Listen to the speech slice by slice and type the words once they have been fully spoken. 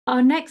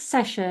Our next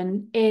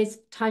session is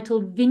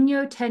titled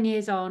Vigno 10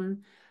 Years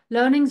On,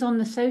 Learnings on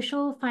the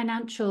Social,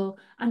 Financial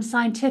and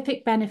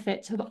Scientific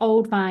Benefits of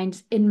Old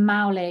Vines in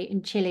Maule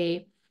in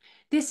Chile.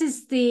 This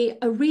is the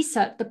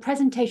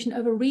presentation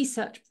of a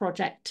research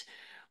project,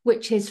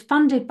 which is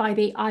funded by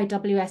the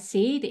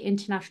IWSC, the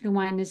International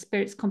Wine and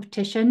Spirits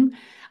Competition,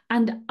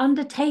 and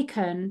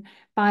undertaken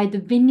by the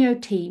Vigno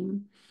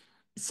team.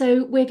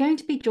 So we're going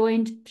to be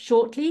joined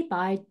shortly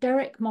by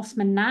Derek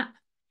Mossman Knapp.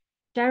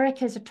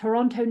 Derek is a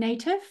Toronto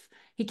native.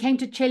 He came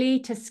to Chile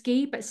to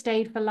ski, but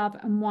stayed for love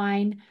and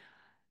wine.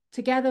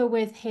 Together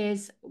with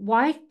his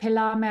wife,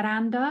 Pilar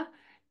Miranda,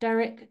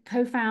 Derek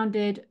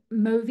co-founded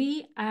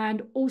Movi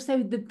and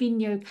also the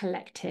Vigno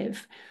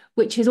Collective,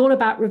 which is all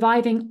about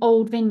reviving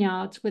old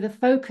vineyards with a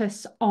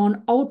focus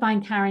on old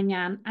vine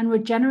Carignan and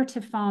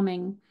regenerative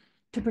farming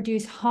to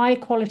produce high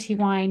quality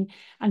wine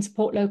and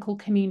support local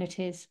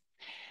communities.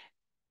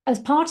 As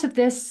part of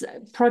this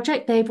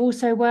project, they've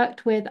also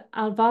worked with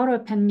Alvaro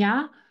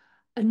Peña,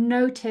 a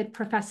noted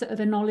professor of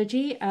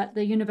enology at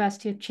the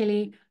University of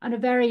Chile and a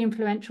very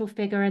influential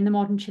figure in the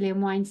modern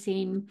Chilean wine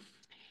scene.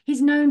 He's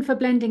known for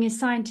blending his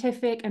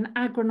scientific and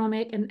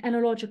agronomic and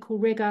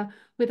enological rigor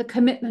with a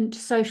commitment to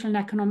social and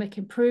economic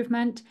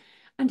improvement.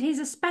 And he's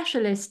a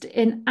specialist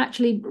in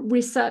actually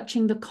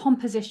researching the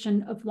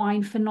composition of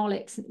wine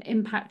phenolics and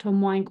impact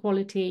on wine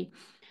quality.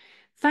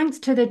 Thanks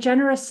to the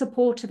generous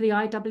support of the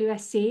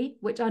IWSC,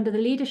 which under the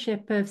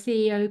leadership of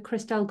CEO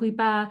Christelle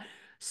Guibert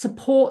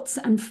supports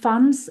and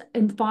funds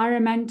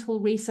environmental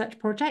research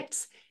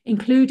projects,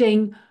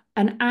 including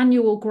an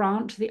annual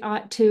grant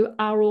to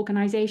our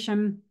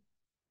organization,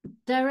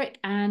 Derek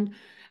and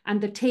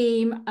the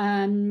team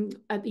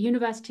at the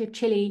University of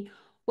Chile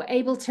were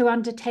able to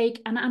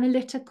undertake an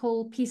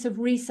analytical piece of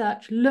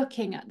research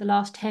looking at the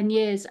last 10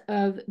 years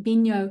of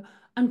Vigno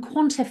and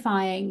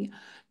quantifying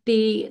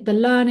the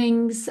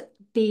learnings,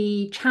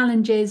 the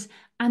challenges,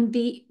 and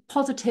the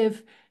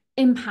positive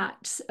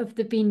impacts of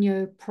the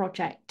Vigno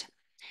project.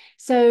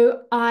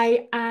 So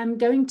I am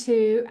going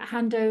to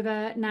hand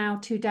over now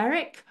to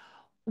Derek.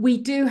 We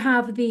do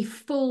have the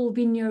full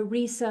Vigno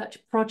research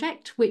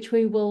project, which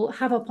we will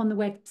have up on the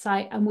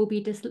website and we'll be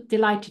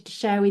delighted to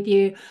share with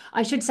you.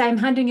 I should say I'm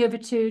handing over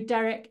to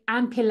Derek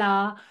and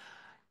Pilar.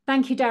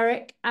 Thank you,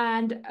 Derek,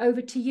 and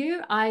over to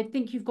you. I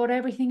think you've got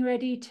everything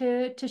ready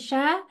to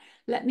share.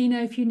 Let me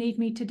know if you need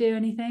me to do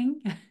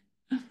anything.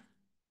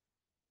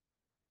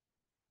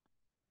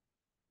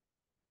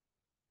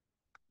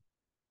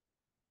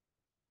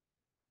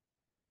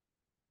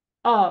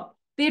 Oh,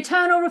 the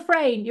eternal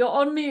refrain, you're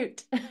on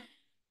mute.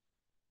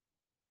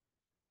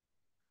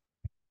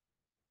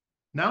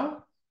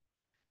 Now,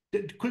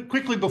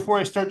 quickly before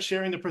I start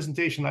sharing the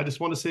presentation, I just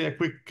want to say a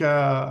quick,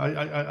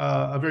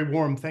 a very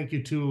warm thank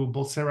you to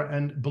both Sarah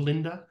and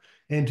Belinda,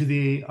 and to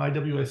the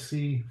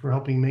IWSC for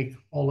helping make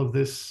all of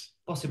this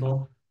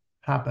possible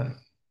happen.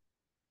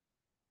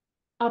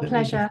 Our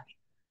pleasure.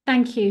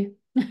 Thank you.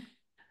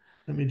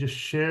 Let me just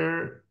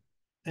share,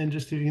 and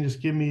just if you can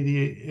just give me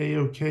the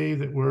A-OK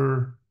that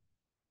we're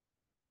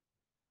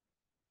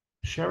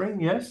sharing,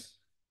 yes?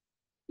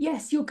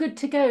 Yes, you're good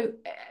to go.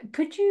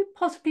 Could you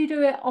possibly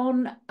do it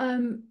on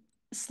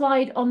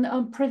slide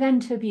on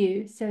presenter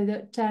view so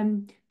that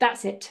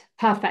that's it.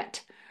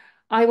 Perfect.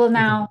 I will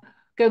now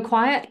go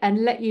quiet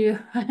and let you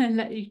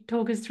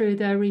talk us through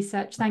the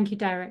research. Thank you,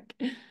 Derek.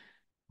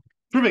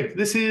 Terrific.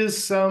 This is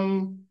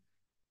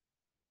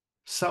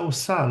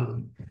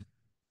Sausal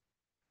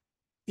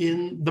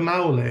in the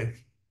Maule.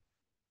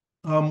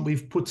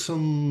 We've put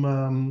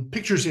some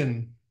pictures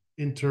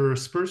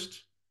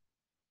interspersed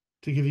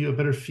to give you a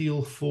better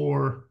feel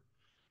for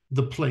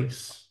the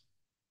place.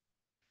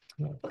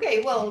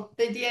 Okay, well,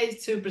 the idea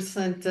is to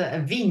present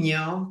a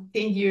Vigno.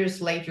 10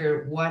 years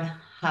later, what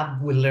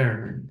have we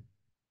learned?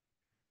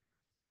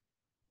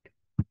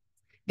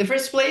 The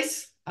first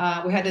place,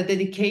 we had a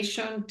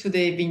dedication to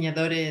the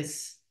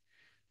viñadores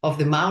of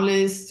the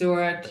Maule,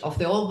 steward of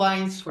the old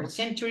vines for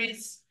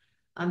centuries,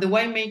 and the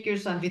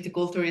winemakers and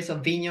viticulturists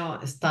of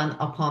Vigno stand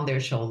upon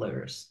their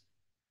shoulders.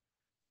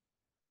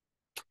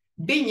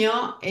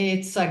 Vigno,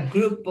 it's a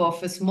group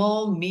of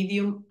small,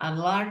 medium, and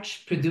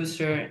large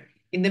producers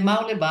in the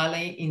Maule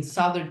Valley in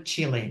southern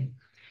Chile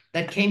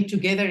that came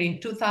together in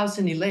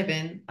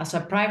 2011 as a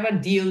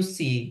private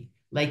DOC,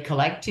 like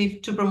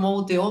collective, to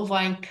promote the old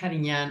vine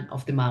Carignan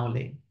of the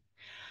Maule.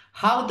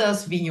 How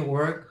does Vigno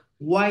work?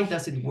 Why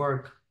does it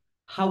work?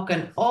 How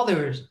can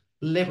others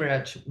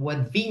leverage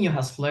what Vigno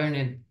has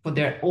learned for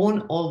their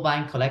own old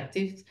vine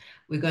collectives?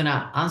 We're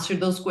gonna answer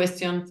those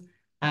questions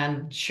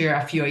and share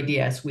a few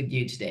ideas with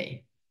you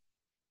today.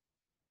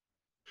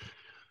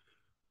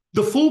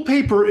 The full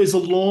paper is a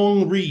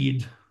long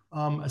read.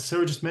 As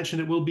Sarah just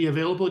mentioned, it will be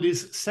available. It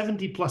is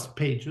 70 plus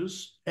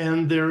pages,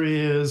 and there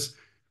is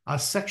a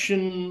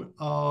section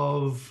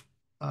of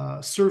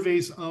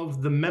surveys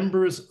of the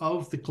members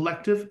of the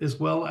collective, as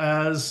well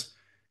as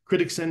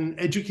critics and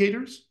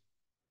educators.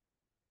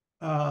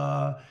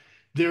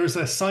 There's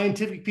a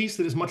scientific piece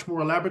that is much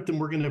more elaborate than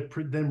we're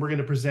going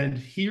to present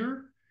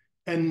here.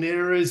 And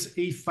there is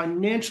a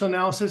financial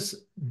analysis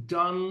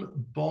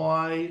done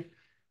by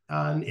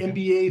an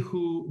MBA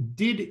who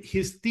did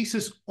his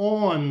thesis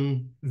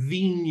on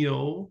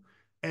Vigno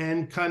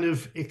and kind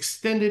of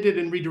extended it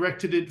and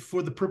redirected it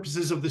for the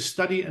purposes of the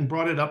study and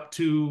brought it up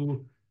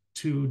to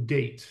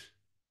date.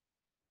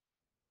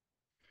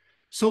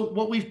 So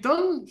what we've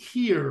done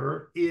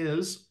here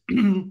is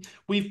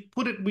we've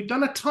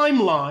done a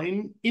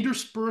timeline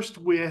interspersed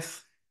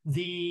with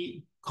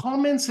the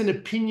comments and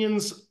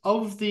opinions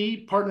of the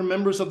partner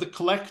members of the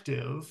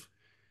collective,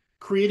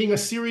 creating a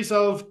series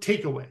of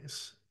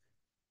takeaways.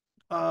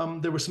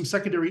 There were some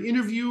secondary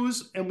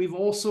interviews, and we've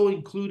also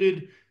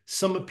included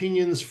some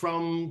opinions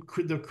from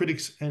the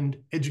critics and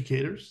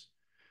educators.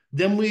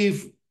 Then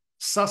we've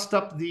sussed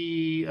up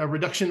the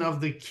reduction of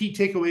the key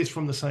takeaways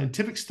from the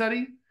scientific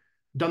study,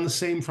 done the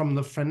same from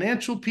the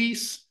financial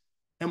piece,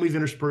 and we've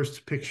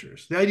interspersed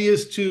pictures. The idea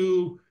is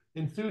to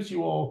enthuse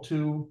you all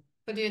to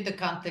put it in the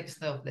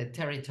context of the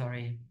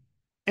territory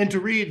and to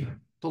read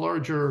the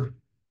larger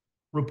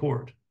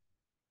report.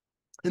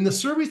 In the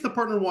surveys of the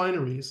partner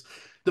wineries,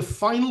 the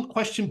final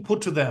question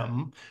put to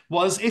them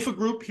was, if a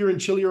group here in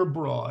Chile or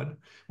abroad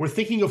were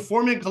thinking of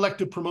forming a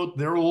collective to promote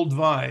their old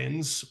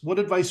vines, what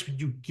advice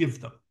would you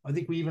give them? I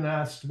think we even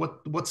asked,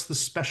 what's the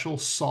special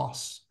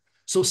sauce?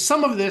 So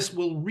some of this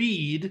will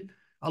read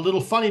a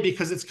little funny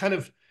because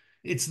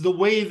it's the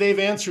way they've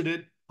answered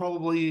it,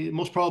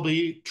 most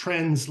probably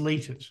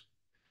translated.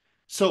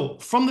 So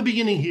from the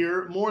beginning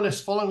here, more or less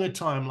following a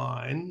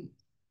timeline,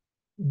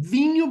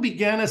 Vigno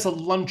began as a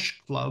lunch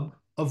club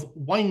of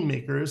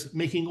winemakers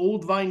making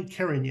old vine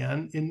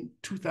Carignan in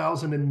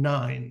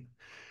 2009.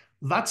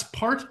 That's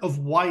part of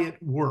why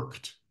it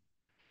worked.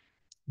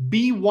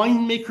 Be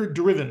winemaker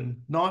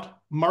driven,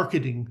 not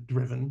marketing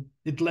driven.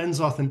 It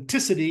lends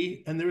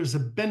authenticity, and there is a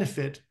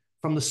benefit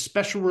from the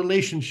special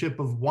relationship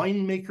of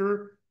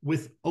winemaker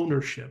with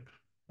ownership.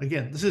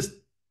 Again, this is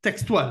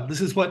textual.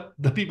 This is what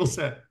the people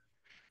said.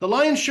 The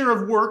lion's share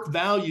of work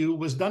value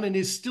was done and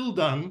is still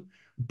done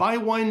by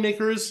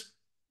winemakers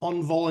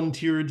on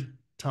volunteered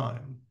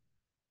time.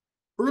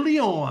 Early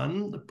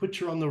on, the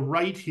picture on the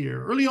right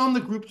here, early on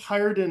the group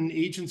hired an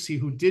agency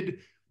who did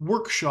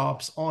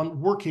workshops on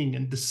working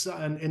and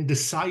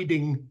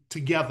deciding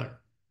together.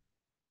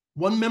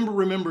 One member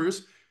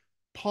remembers,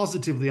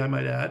 positively I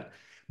might add,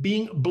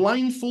 being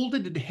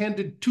blindfolded and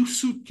handed 2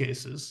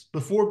 suitcases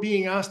before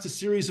being asked a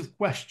series of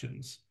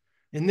questions.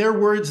 In their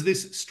words,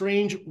 this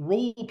strange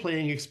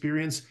role-playing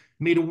experience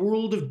made a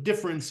world of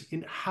difference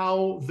in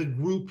how the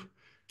group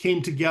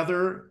came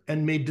together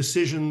and made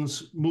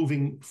decisions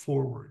moving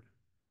forward.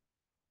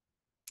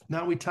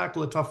 Now we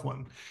tackle a tough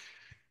one.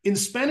 In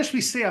Spanish,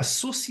 we say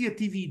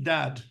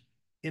asociatividad,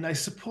 and I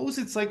suppose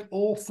it's like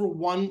all for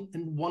one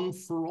and one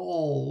for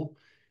all,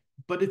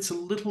 but it's a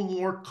little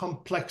more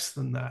complex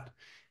than that.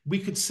 We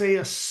could say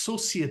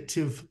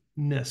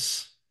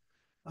associativeness.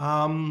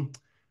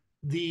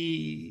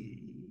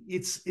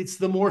 It's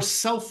the more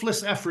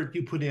selfless effort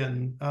you put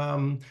in.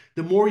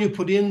 The more you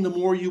put in, the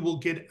more you will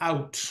get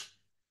out.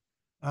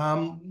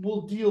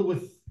 We'll deal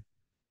with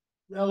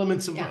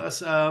elements of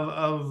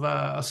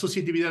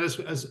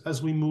associatividad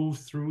as we move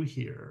through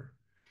here.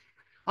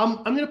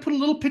 I'm going to put a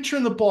little picture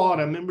in the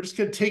bottom, and we're just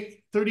going to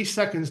take 30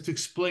 seconds to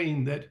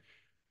explain that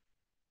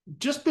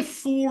just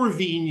before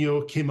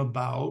Vigno came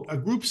about, a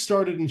group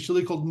started in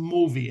Chile called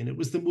MOVI, and it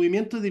was the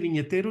Movimiento de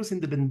Viñeteros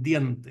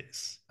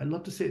Independientes. I'd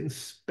love to say it in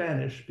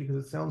Spanish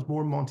because it sounds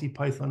more Monty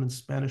Python in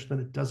Spanish than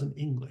it does in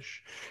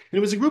English. And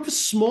it was a group of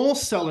small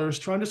sellers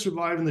trying to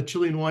survive in the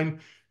Chilean wine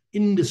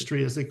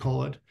industry, as they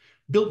call it,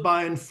 built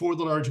by and for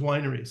the large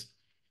wineries.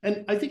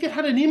 And I think it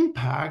had an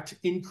impact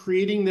in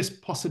creating this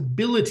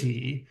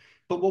possibility.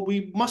 But what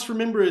we must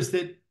remember is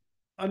that,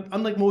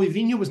 unlike MOVI,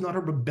 Vigno was not a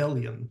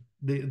rebellion.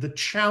 The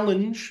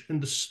challenge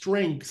and the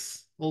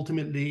strength,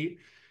 ultimately,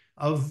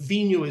 of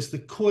Vigno is the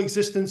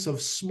coexistence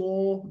of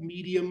small,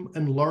 medium,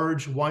 and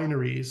large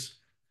wineries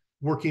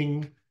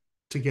working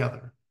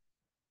together.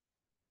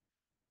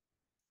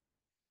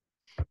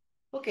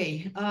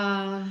 Okay.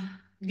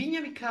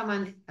 Vigno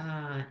became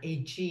an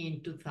AG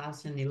in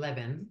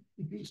 2011.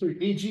 Sorry,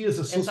 AG is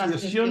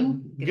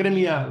Asociación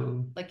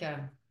Gremial. Like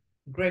a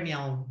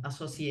gremial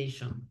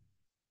association,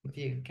 if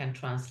you can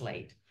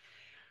translate.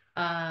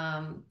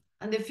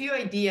 And the few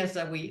ideas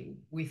that we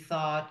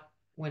thought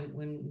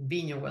when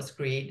Vigno was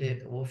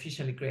created or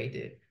officially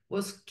created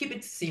was keep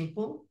it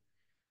simple.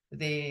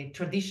 The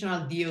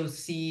traditional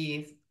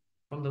DOC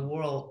from the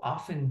world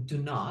often do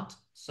not.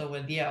 So the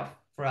idea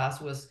for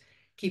us was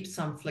keep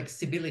some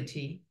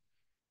flexibility,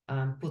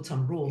 put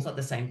some rules at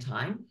the same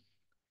time.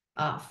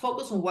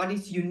 Focus on what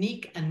is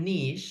unique and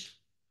niche.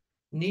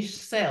 Niche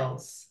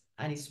sells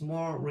and is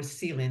more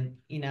resilient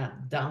in a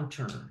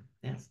downturn.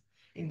 Yes.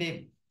 In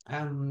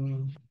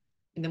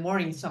the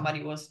morning,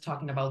 somebody was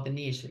talking about the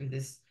niche, if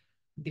this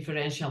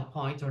differential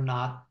point or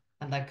not,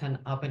 and that can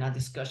open a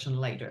discussion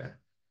later.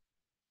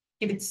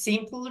 Keep it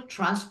simple,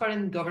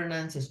 transparent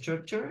governance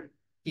structure,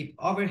 keep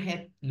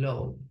overhead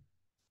low.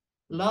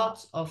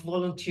 Lots of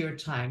volunteer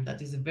time. That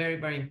is very,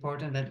 very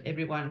important that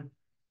everyone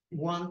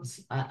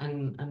wants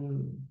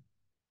and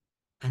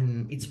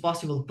it's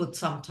possible put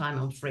some time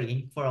on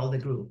free for all the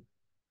group.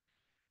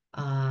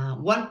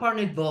 One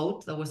partner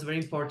vote, that was very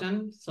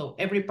important. So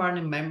every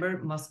partner member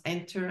must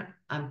enter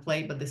and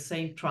play by the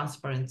same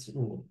transparent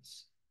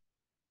rules.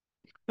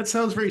 That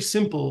sounds very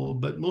simple,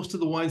 but most of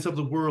the wines of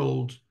the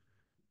world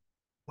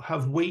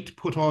have weight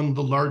put on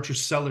the larger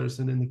sellers.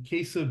 And in the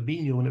case of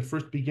Vigno, when it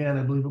first began,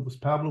 I believe it was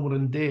Pablo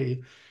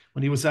Morandé,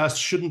 when he was asked,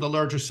 shouldn't the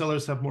larger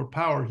sellers have more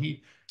power?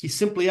 He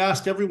simply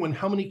asked everyone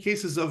how many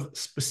cases of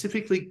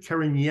specifically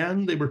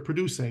Carignan they were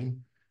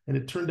producing. And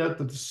it turned out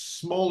that the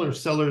smaller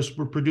sellers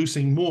were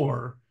producing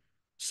more.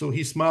 So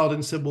he smiled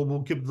and said, well, we'll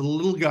give the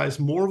little guys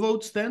more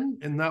votes then.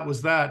 And that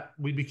was that.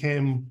 We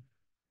became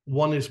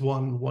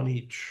 1:1, one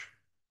each.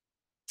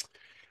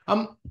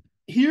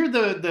 Here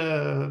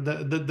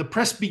the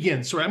press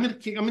begins. Sorry, I'm going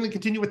to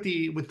continue with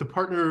the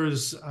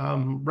partners'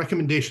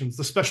 recommendations.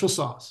 The special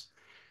sauce: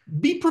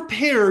 be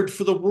prepared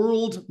for the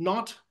world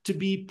not to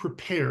be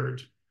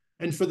prepared,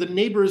 and for the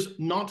neighbors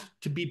not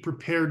to be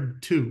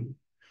prepared too.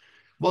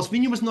 Whilst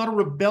Vigno was not a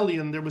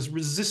rebellion, there was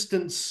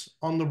resistance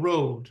on the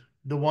road.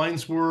 The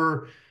wines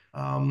were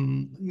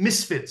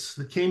misfits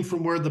that came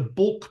from where the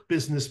bulk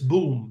business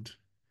boomed.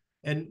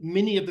 And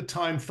many at the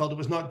time felt it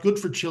was not good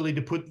for Chile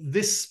to put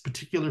this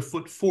particular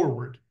foot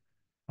forward.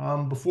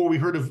 Before we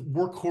heard of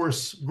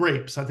workhorse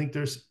grapes, I think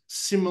there's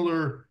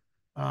similar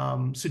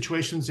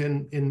situations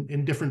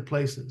in different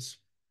places.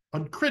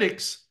 On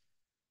critics,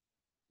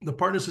 the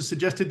partners have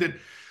suggested that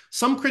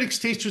some critics,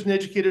 tasters, and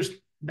educators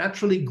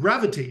naturally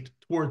gravitate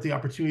toward the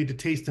opportunity to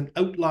taste an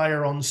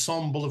outlier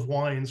ensemble of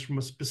wines from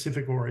a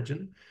specific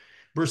origin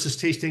versus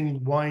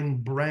tasting wine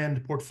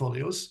brand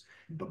portfolios,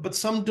 but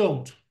some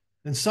don't.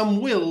 And some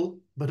will,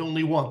 but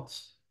only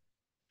once.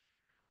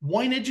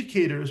 Wine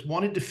educators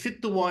wanted to fit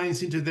the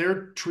wines into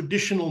their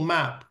traditional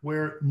map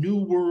where New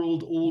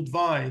World old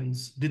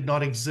vines did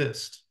not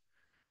exist.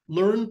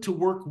 Learn to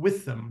work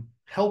with them,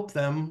 help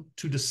them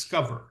to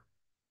discover.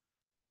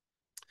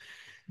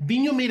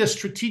 Vigno made a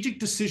strategic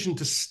decision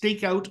to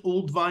stake out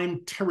old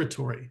vine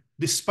territory,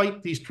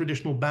 despite these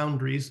traditional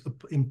boundaries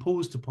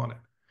imposed upon it.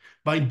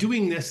 By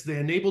doing this, they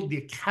enabled the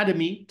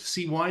Academy to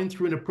see wine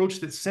through an approach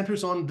that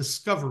centers on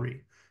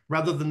discovery,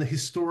 rather than the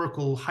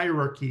historical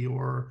hierarchy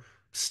or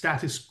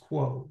status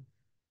quo.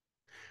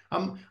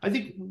 I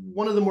think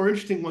one of the more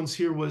interesting ones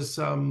here was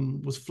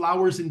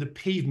Flowers in the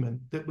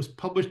Pavement, that was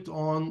published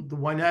on the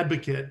Wine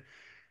Advocate,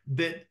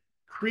 that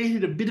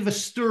created a bit of a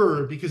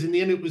stir, because in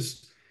the end it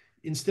was,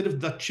 instead of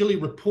the Chile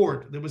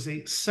report, there was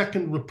a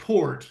second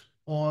report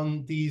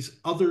on these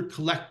other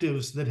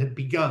collectives that had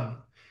begun,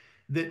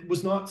 that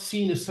was not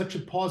seen as such a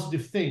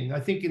positive thing. I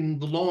think in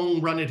the long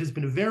run it has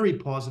been a very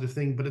positive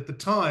thing, but at the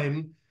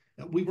time,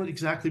 we weren't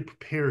exactly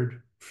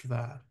prepared for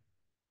that.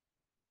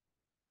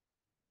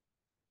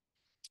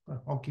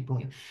 I'll keep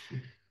going.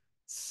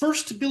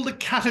 First, build a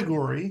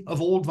category of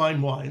old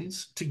vine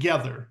wines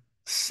together.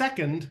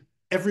 Second,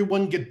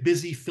 everyone get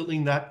busy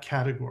filling that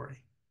category.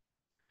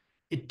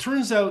 It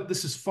turns out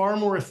this is far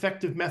more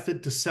effective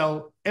method to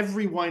sell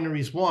every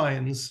winery's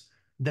wines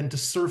than to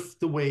surf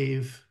the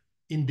wave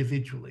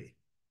individually.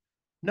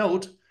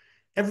 Note,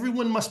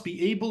 everyone must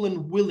be able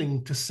and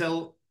willing to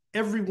sell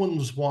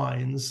everyone's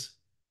wines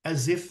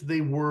as if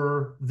they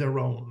were their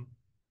own.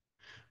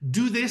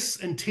 Do this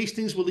and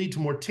tastings will lead to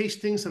more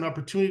tastings and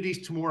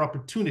opportunities to more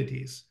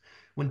opportunities.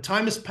 When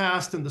time has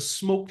passed and the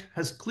smoke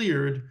has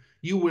cleared,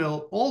 you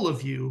will, all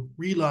of you,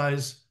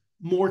 realize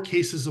more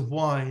cases of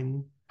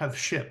wine have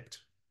shipped.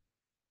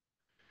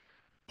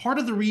 Part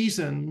of the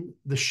reason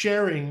the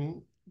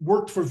sharing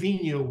worked for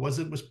Vigno was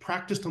it was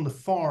practiced on the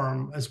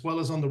farm as well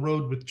as on the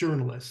road with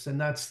journalists. And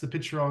that's the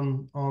picture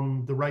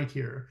on the right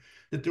here.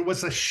 That there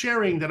was a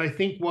sharing that I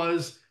think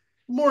was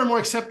more and more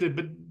accepted,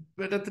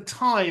 but at the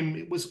time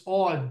it was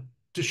odd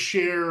to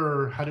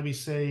share, how do we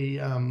say,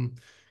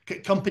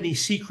 company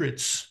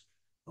secrets,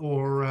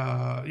 or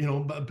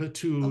but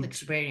to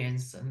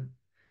experience. And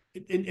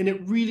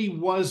it really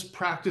was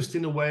practiced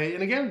in a way.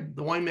 And again,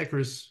 the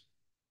winemakers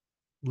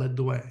led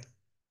the way.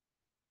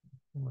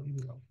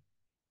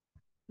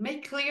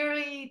 Make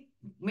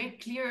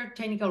clear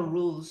technical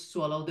rules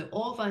to allow the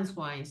old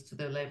wines to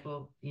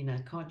develop in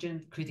a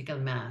cogent critical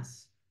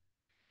mass.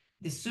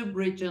 The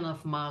sub-region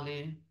of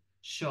Mali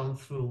shown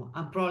through,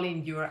 and probably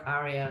in your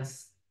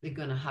areas, they're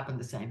gonna happen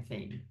the same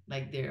thing.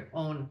 Like their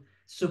own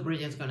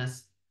sub-region is gonna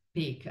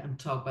speak and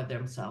talk by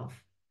themselves.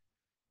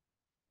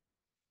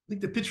 I think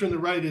the picture on the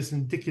right is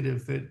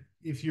indicative that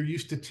if you're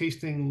used to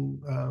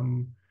tasting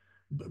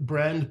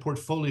brand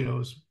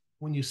portfolios,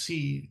 when you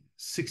see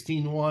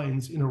 16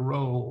 wines in a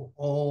row,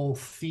 all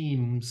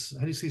themes,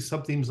 how do you say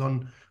sub-themes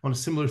on a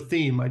similar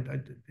theme?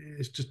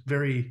 It's just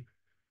very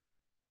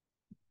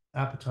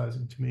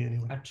appetizing to me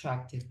anyway.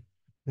 Attractive.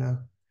 Yeah.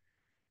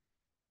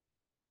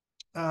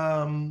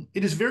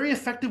 It is very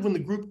effective when the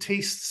group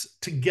tastes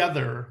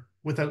together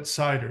with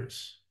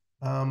outsiders.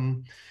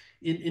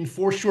 In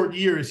 4 short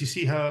years, you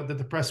see how that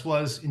the press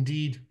was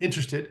indeed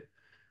interested.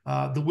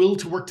 The will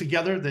to work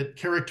together that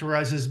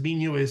characterizes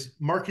Vigno is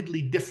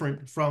markedly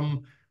different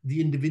from the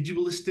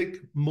individualistic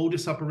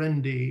modus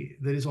operandi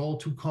that is all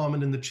too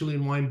common in the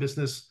Chilean wine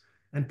business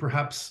and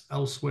perhaps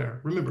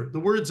elsewhere. Remember, the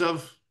words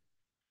of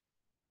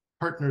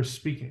partners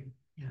speaking.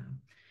 Yeah.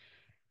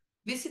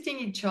 Visiting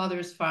each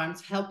other's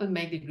farms helped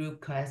make the group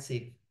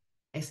cohesive.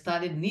 A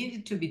study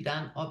needed to be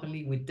done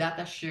openly with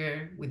data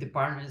shared with the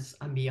partners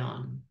and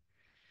beyond.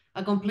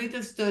 A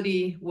completed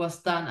study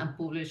was done and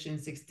published in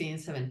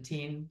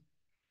 1617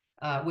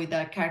 with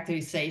a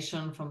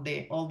characterization from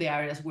all the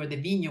areas where the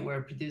Vigno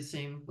were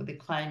producing, with the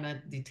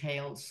climate,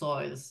 detailed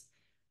soils,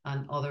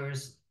 and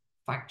others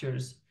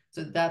factors.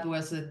 So that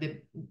was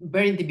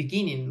very in the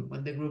beginning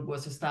when the group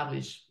was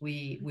established.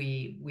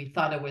 We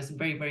thought it was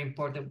very, very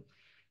important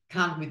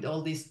come with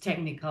all this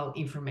technical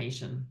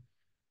information.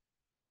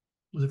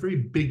 It was a very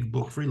big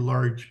book, very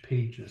large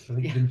pages. I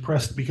think I'm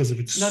impressed because of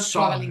its not size.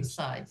 traveling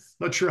size.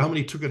 Not sure how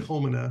many took it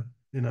home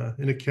in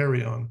a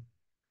carry-on.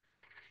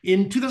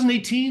 In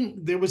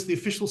 2018, there was the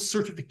official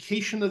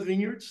certification of the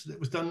vineyards that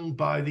was done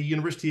by the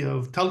University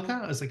of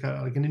Talca as like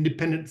an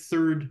independent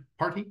third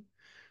party.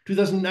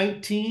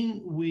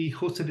 2019, we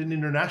hosted an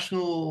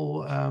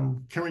international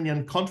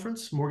Carignan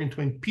conference. Morgan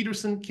Twain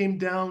Peterson came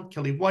down,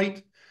 Kelly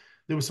White.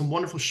 There was some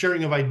wonderful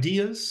sharing of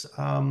ideas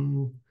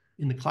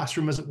in the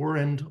classroom, as it were,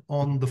 and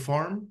on the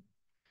farm.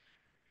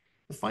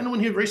 The final one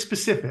here, very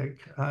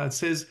specific. It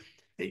says,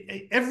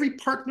 every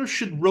partner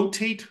should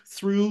rotate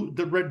through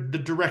the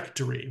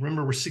directory.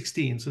 Remember, we're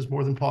 16, so it's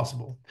more than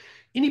possible.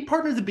 Any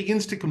partner that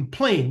begins to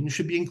complain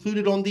should be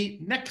included on the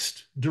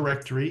next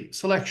directory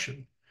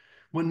selection.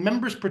 When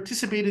members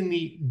participate in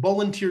the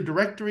volunteer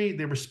directory,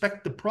 they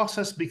respect the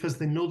process because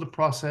they know the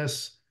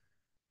process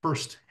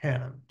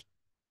firsthand.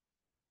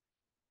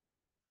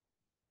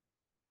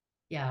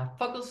 Yeah,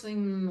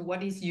 focusing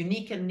what is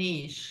unique and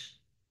niche.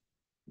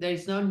 There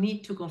is no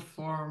need to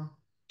conform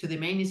to the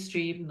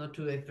mainstream, not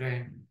to a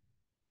trend.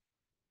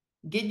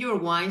 Get your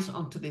wines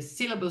onto the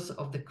syllabus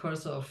of the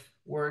course of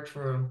work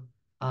for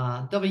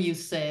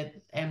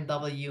WSET,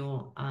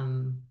 MW,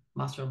 and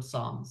Master of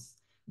Psalms.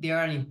 They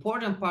are an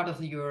important part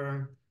of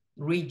your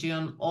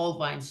region old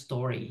wine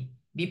story.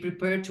 Be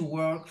prepared to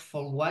work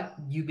for what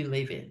you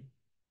believe in.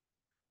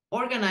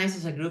 Organize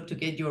as a group to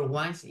get your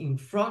wines in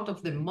front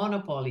of the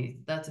monopolies.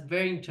 That's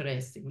very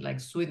interesting,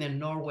 like Sweden,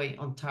 Norway,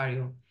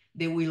 Ontario.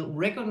 They will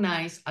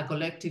recognize a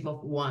collective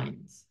of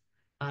wines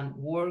and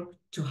work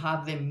to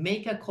have them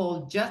make a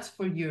call just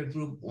for your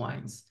group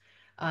wines.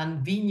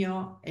 And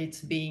Vigno, it's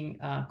being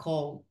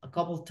called a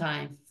couple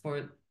times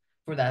for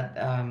that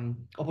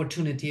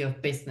opportunity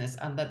of business.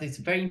 And that is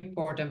very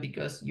important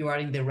because you are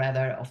in the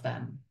radar of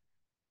them.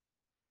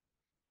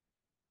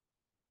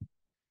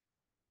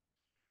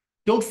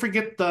 Don't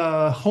forget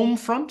the home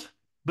front,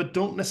 but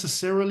don't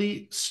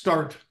necessarily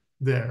start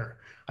there.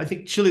 I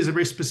think Chile is a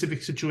very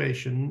specific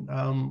situation.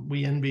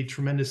 We envy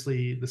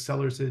tremendously the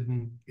sellers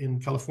in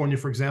California,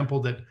 for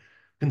example, that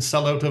can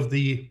sell out of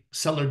the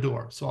cellar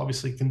door. So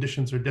obviously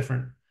conditions are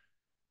different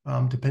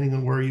depending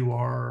on where you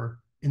are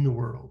in the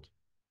world.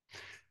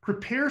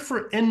 Prepare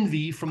for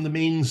envy from the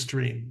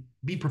mainstream.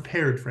 Be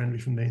prepared for envy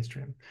from the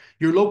mainstream.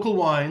 Your local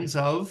wines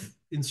of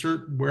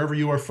insert wherever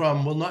you are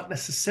from will not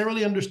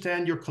necessarily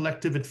understand your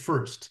collective at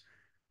first.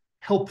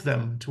 Help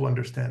them to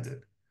understand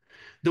it.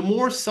 The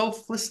more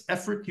selfless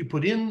effort you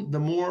put in, the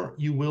more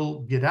you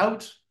will get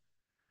out.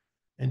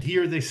 And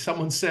here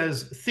someone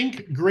says,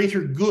 think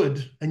greater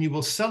good, and you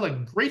will sell a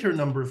greater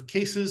number of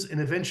cases and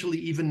eventually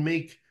even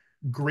make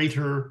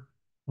greater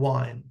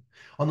wine.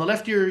 On the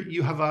left here,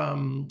 you have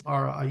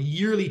a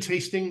yearly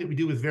tasting that we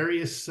do with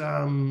various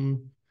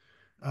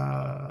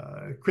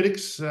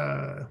critics,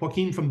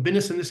 Joaquin from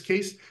Binnis in this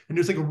case, and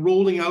there's like a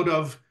rolling out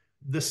of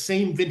the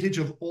same vintage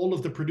of all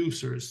of the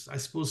producers, I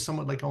suppose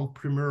somewhat like en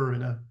primeur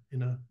in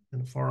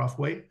a far off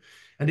way.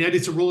 And the idea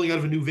is a rolling out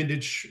of a new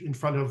vintage in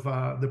front of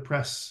the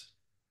press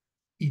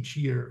each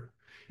year.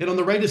 And on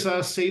the right is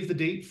a save the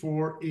date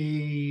for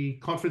a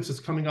conference that's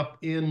coming up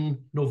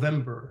in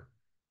November.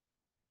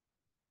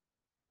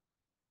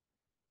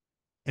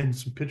 And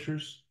some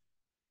pictures.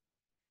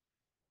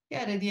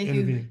 Yeah, the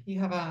idea you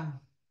have a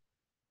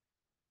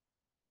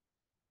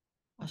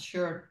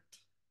short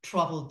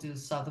travel to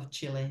south of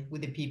Chile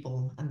with the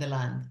people and the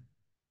land.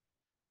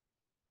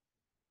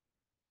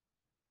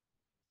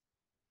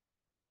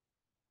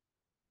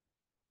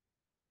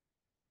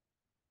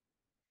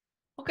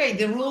 Okay,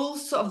 the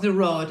rules of the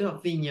road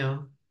of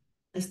Vigno.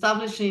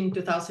 Established in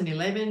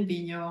 2011,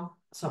 Vigno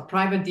is a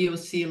private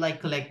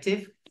DOC-like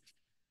collective.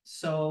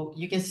 So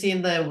you can see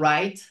in the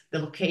right, the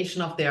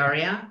location of the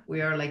area.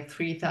 We are like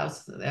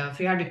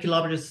 300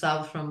 kilometers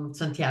south from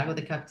Santiago,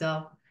 the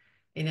capital,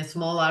 in a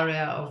small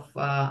area of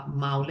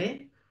Maule,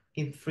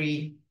 in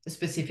 3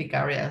 specific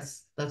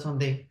areas. That's on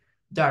the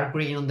dark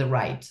green on the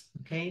right.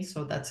 Okay,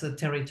 so that's the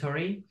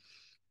territory.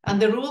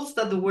 And the rules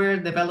that we're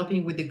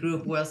developing with the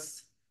group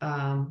was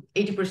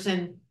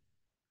 80%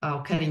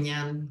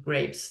 Carignan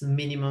grapes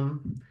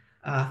minimum,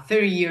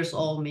 30 years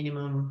old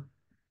minimum,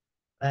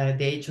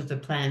 the age of the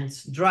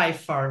plants, dry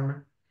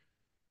farm,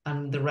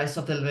 and the rest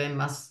of the land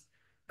must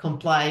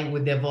comply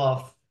with the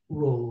above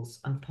rules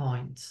and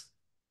points.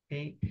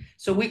 Okay,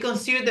 so we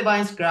consider the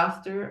vines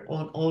grafted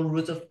on all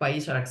roots of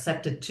País are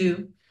accepted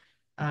too,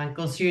 and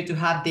consider to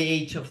have the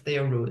age of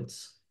their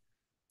roots.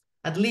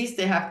 At least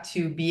they have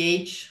to be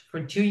aged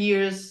for 2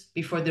 years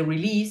before the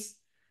release.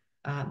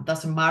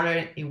 Doesn't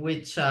matter in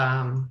which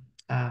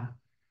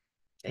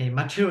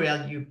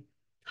material you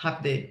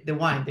have the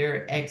wine. There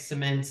are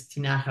excellents,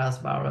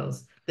 tinajas,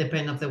 barrels,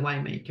 depend of the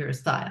winemaker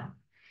style.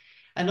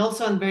 And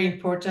also, and very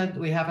important,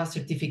 we have a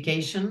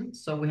certification.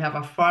 So we have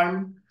a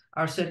farm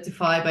are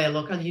certified by a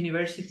local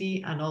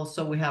university, and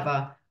also we have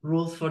a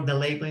rules for the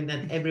labeling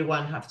that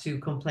everyone have to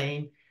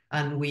complain,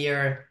 and we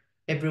are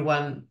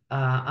everyone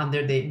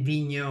under the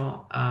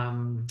Vigno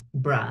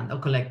brand or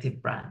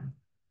collective brand.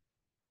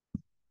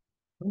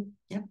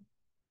 Yeah.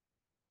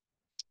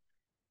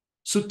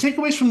 So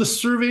takeaways from the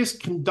surveys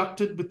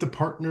conducted with the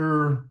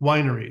partner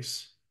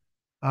wineries.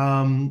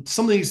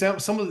 Some of the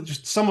examples, some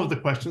of the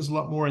questions, a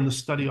lot more in the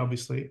study,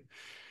 obviously.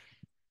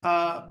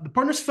 The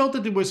partners felt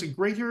that there was a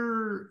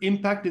greater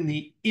impact in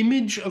the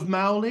image of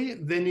Maule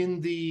than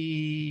in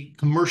the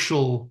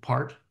commercial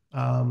part.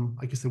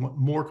 I guess they want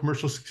more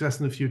commercial success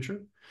in the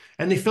future.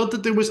 And they felt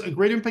that there was a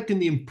greater impact in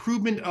the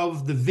improvement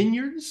of the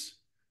vineyards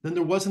than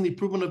there was in the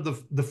improvement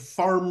of the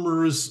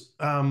farmers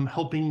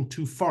helping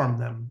to farm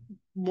them.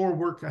 More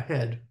work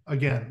ahead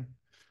again.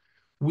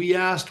 We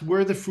asked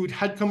where the fruit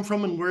had come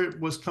from and where it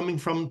was coming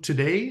from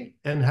today,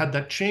 and had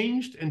that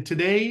changed. And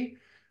today,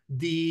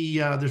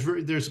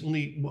 there's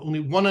only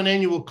one an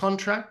annual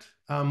contract.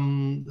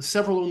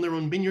 Several own their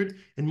own vineyard,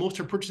 and most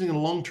are purchasing a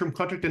long-term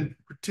contract and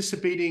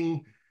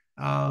participating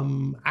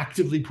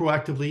actively,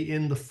 proactively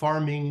in the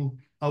farming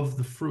of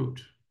the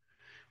fruit.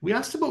 We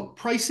asked about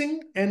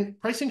pricing, and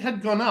pricing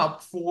had gone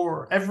up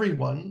for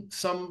everyone.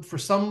 For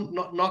some,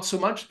 not so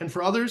much, and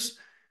for others,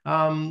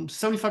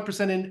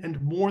 75%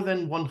 and more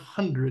than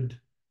 100%.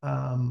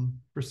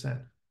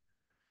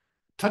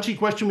 Touchy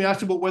question. We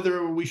asked about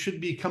whether we should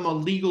become a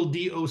legal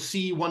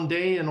DOC one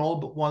day, and all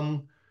but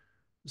one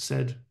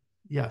said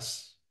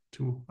yes,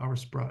 to our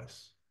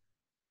surprise.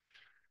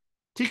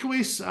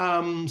 Takeaways,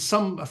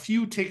 a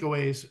few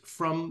takeaways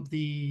from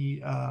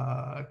the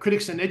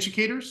critics and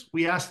educators.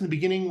 We asked in the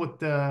beginning what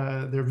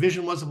their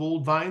vision was of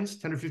old vines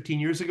 10 or 15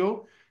 years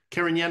ago,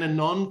 Carignan and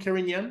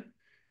non-Carignan.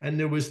 And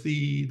there was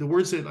the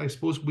words that I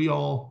suppose we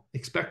all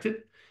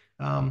expected,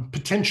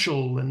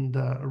 potential and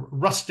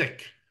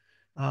rustic.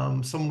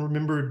 Someone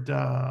remembered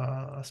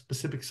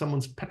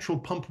someone's petrol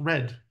pump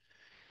red.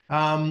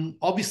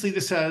 Obviously,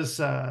 this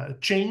has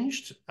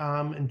changed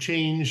and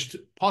changed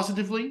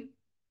positively.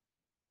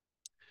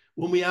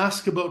 When we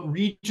ask about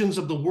regions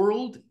of the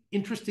world,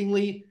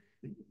 interestingly,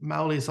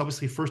 Maule is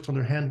obviously first on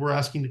their hand. We're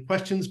asking the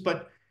questions,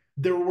 but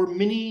there were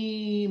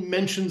many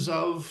mentions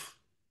of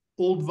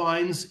old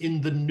vines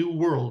in the New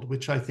World,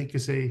 which I think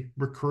is a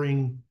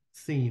recurring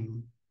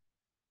theme.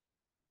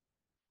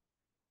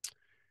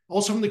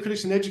 Also from the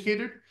critics and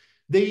educator,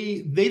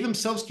 they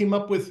themselves came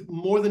up with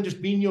more than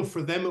just Vigno.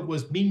 For them, it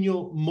was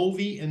Vigno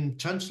movi and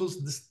chanchos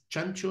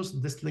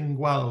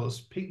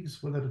deslinguados,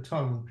 pigs without a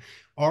tongue,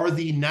 are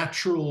the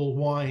natural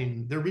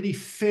wine. They're really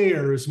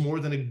fairs more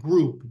than a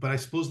group, but I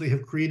suppose they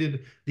have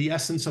created the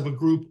essence of a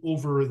group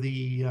over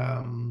the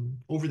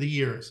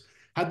years.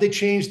 Had they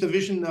changed the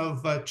vision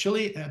of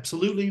Chile?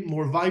 Absolutely,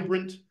 more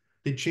vibrant.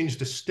 They changed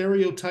the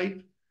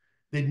stereotype.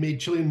 They'd made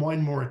Chilean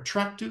wine more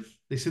attractive.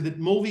 They said that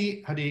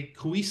Movi had a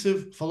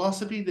cohesive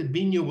philosophy, that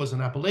Vigno was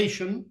an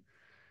appellation,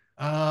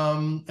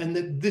 and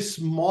that this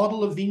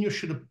model of Vigno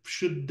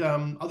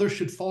others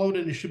should follow it,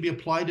 and it should be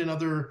applied in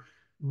other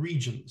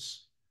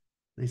regions.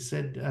 They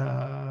said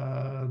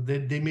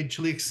that they made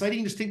Chile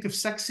exciting, distinctive,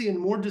 sexy, and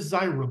more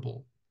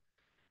desirable.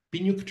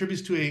 Vigno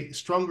contributes to a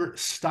stronger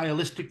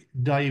stylistic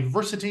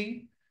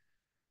diversity,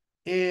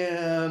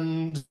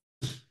 and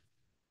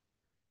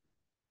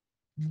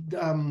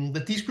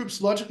that these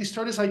groups logically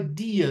start as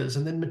ideas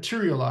and then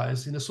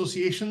materialize in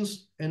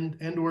associations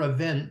and or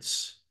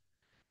events.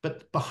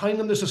 But behind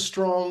them, there's a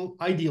strong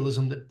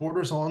idealism that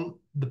borders on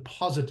the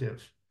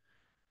positive,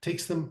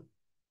 takes them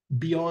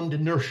beyond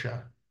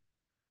inertia.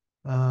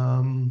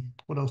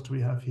 What else do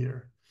we have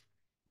here?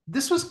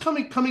 This was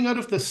coming out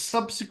of the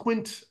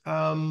subsequent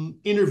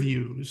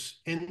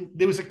interviews, and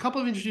there was a couple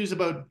of interviews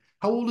about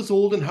how old is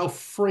old and how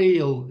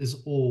frail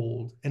is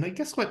old. And I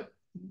guess what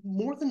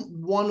more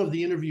than one of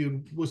the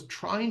interviewed was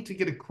trying to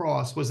get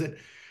across was that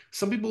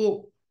some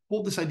people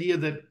hold this idea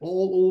that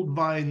all old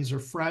vines are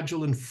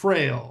fragile and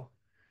frail.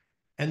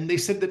 And they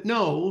said that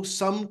no,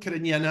 some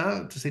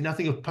Carignana, to say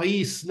nothing of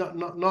País,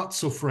 not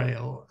so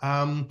frail.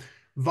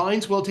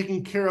 Vines, well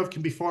taken care of,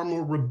 can be far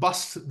more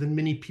robust than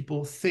many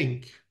people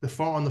think.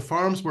 On the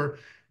farms where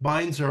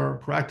vines are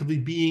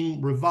proactively being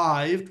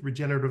revived,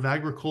 regenerative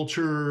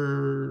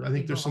agriculture, I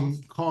think there's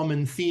some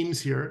common themes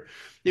here.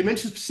 They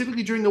mentioned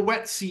specifically during the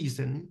wet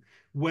season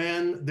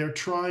when they're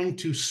trying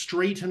to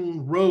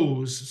straighten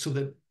rows so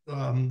that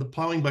the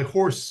plowing by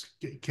horse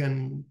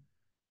can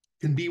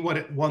be what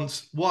it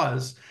once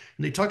was.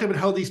 And they talked about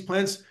how these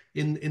plants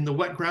in the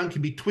wet ground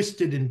can be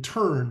twisted and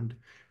turned.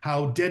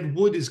 how dead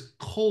wood is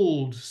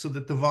cold so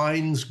that the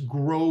vines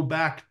grow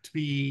back to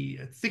be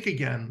thick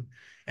again.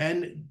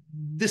 And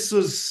this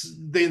was,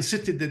 they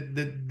insisted that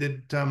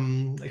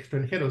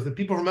extranjeros, that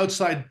people from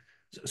outside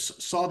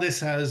saw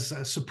this as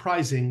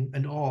surprising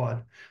and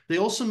odd. They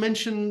also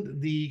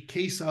mentioned the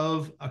case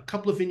of a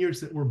couple of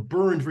vineyards that were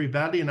burned very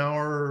badly in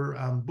our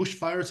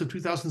bushfires of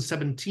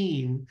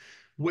 2017,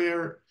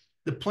 where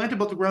the plant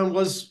above the ground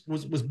was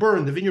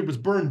burned. The vineyard was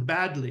burned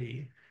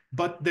badly,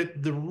 but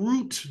that the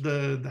root,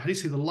 how do you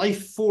say, the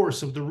life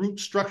force of the root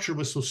structure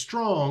was so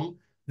strong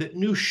that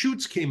new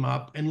shoots came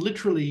up and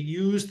literally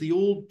used the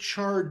old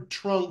charred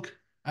trunk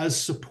as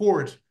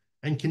support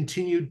and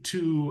continued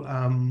to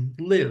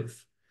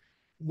live.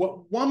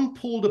 What one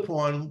pulled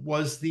upon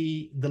was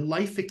the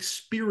life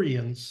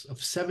experience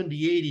of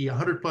 70, 80,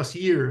 100 plus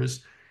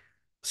years,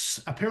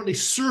 apparently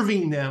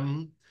serving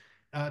them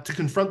to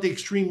confront the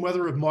extreme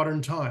weather of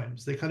modern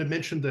times. They kind of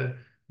mentioned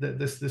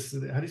this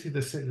how do you say,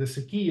 the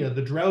sequía,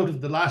 the drought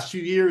of the last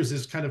few years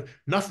is kind of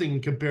nothing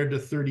compared to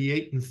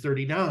 38 and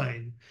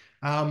 39.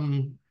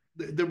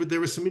 There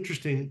were some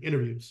interesting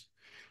interviews.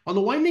 On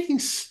the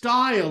winemaking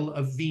style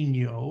of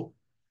Vigno,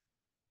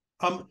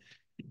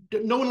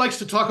 no one likes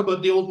to talk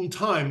about the olden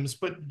times,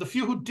 but the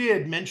few who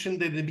did mentioned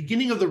that at the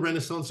beginning of the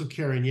Renaissance of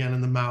Carignan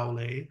and the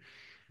Maule,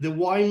 the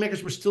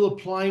winemakers were still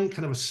applying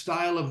kind of a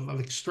style of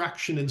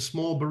extraction in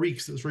small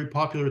barriques that was very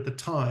popular at the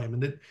time.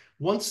 And that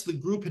once the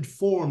group had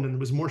formed and there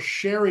was more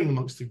sharing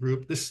amongst the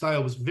group, this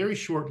style was very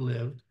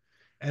short-lived.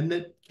 And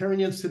that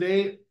Carignans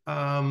today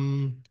are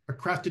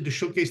crafted to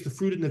showcase the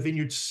fruit in the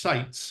vineyard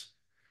sites.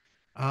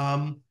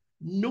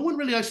 No one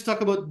really likes to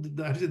talk about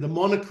the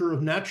moniker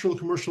of natural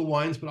commercial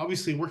wines, but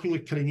obviously working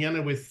with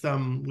Carignana with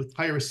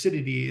higher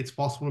acidity, it's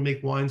possible to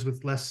make wines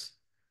with less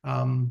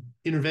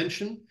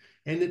intervention.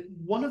 And that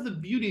one of the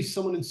beauties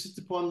someone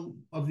insisted upon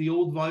of the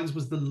old vines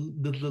was the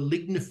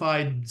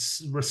lignified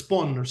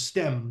raspon or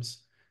stems,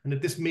 and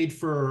that this made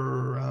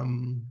for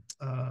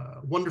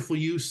wonderful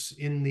use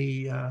in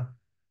the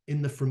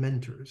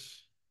fermenters.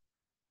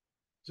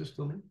 Is this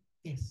still me?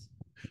 Yes.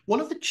 One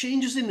of the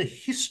changes in the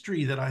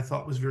history that I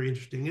thought was very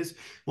interesting is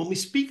when we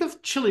speak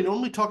of Chile,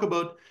 normally talk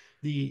about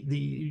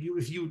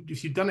if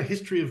you've done a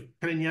history of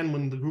Carignan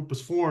when the group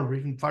was formed, or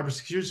even 5 or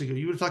 6 years ago,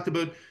 you would have talked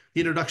about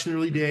the introduction in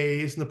early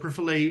days and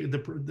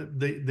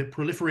the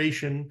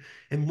proliferation,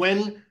 and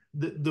when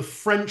the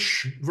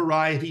French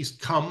varieties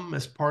come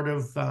as part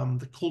of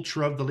the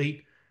culture of the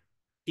late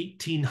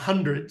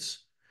 1800s.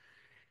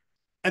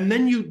 And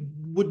then you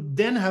would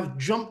then have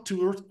jumped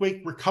to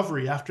earthquake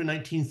recovery after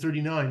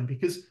 1939,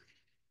 because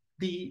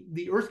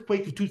the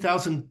earthquake of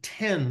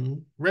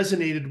 2010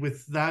 resonated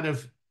with that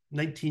of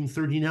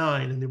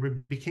 1939, and they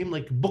became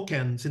like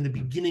bookends in the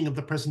beginning of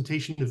the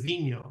presentation of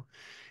Vigno.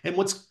 And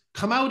what's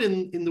come out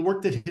in the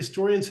work that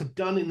historians have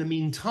done in the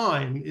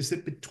meantime is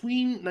that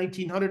between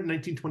 1900 and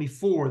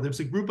 1924, there's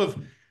a group of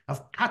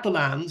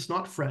Catalans,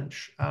 not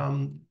French.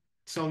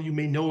 So you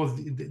may know of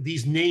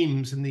these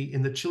names in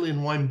the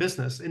Chilean wine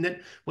business, and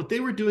that what they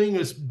were doing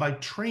is by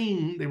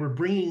train, they were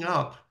bringing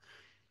up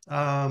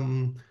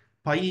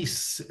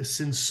País,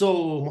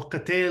 Cinsault,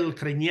 Moscatel,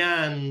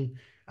 Carignan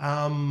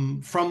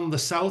from the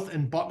south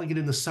and bottling it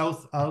in the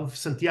south of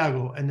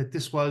Santiago, and that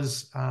this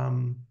was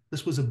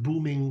a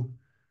booming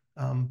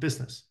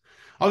business.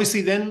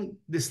 Obviously, then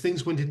these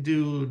things went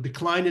into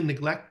decline and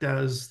neglect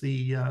as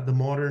the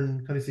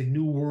modern kind of say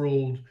New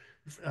World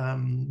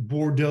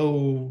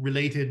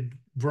Bordeaux-related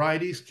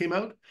varieties came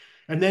out.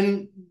 And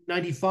then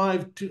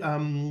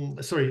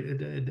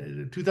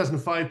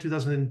 2005,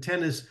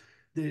 2010 is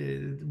how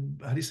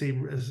do you say,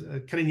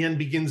 Carignan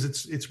begins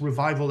its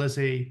revival as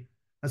a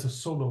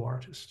solo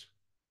artist.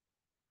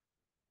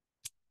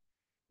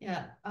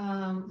 Yeah,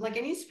 like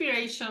an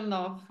inspiration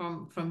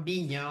from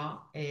Vigno,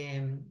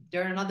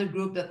 there are another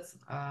group that's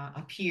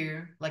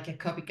appear like a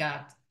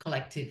copycat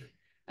collective,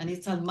 and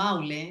it's Al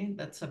Maule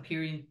that's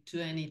appearing in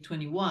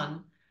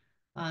 2021,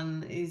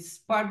 and is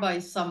part by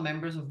some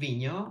members of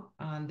Vigno,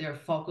 and they're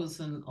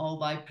focused on all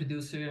by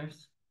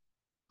producers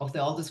of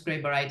the oldest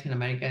grape variety in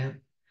America,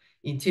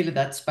 in Chile,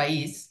 that's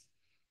País.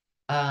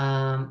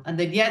 And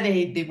the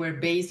idea they were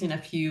based in a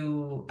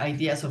few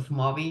ideas of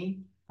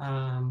Moby,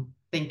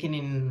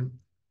 thinking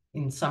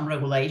in some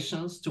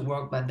regulations to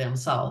work by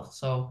themselves.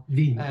 So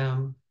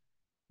Vigno,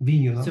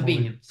 not so Moby.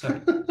 Vigno,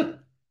 sorry.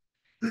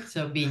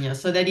 So Vigno.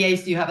 So the idea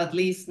is you have at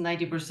least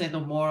 90% or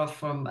more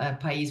from a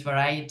País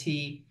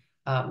variety,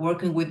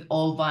 working with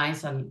old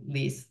vines at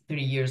least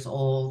 30 years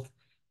old,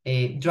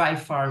 dry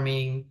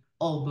farming,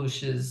 old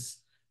bushes.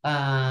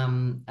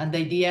 And the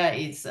idea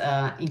is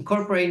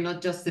incorporate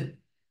not just the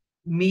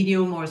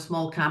medium or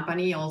small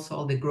company,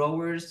 also the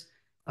growers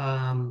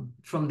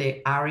from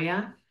the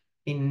area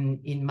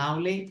in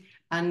Maule.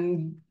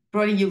 And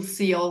probably you'll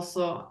see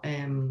also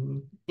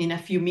in a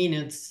few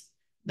minutes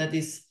that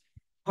is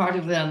part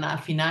of the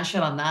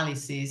financial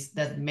analysis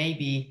that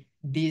maybe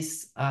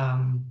this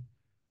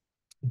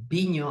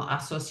Vigno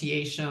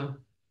association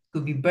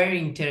could be very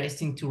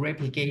interesting to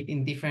replicate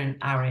in different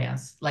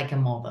areas, like a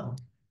model.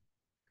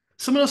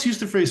 Someone else used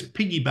the phrase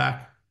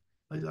piggyback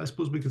I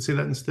suppose we could say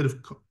that instead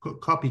of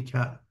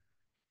copycat.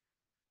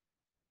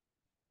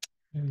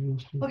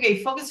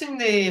 Okay, focusing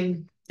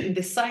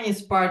the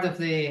science part of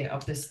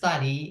the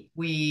study,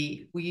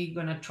 we're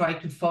gonna try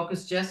to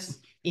focus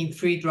just in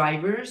three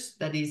drivers,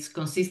 that is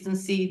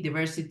consistency,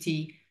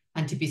 diversity,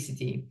 and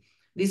typicity.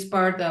 This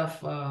part of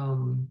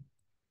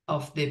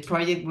the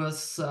project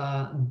was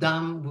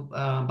done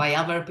by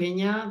Álvaro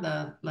Peña,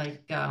 that,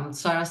 like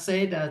Sarah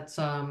said, that's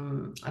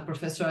a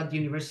professor at the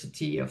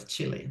University of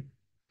Chile.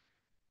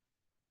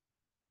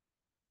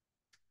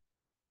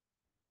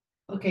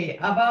 Okay,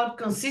 about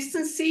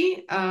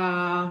consistency,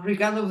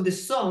 regardless of the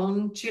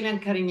zone, Chilean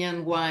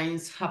Carignan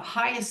wines have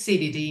high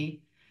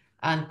acidity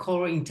and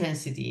color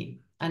intensity,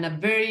 and a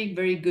very,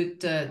 very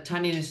good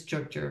tannin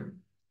structure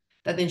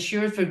that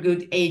ensures for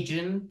good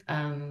aging.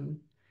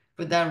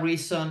 For that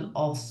reason,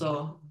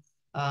 also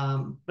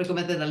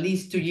recommended at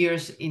least 2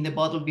 years in the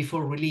bottle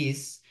before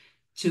release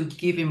to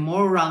give it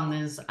more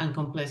roundness and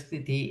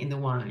complexity in the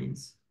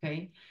wines.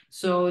 Okay,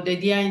 so the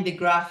idea in the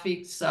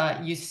graphics,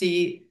 you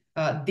see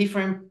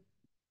different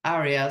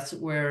areas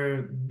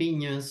where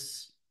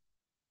vinos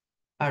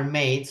are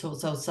made, so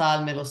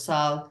Sausal,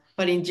 Melosal,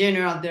 but in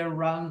general, they're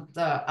around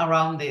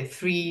the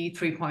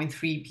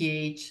 3.3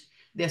 pH.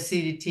 The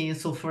acidity and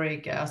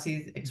sulfuric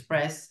acid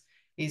expressed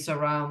is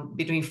around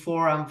between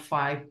 4 and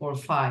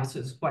 5.5, so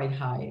it's quite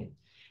high.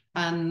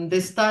 And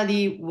the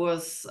study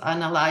was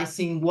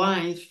analyzing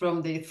wines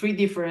from the 3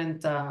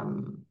 different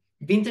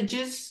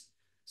vintages.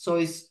 So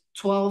it's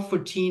 12,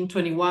 14,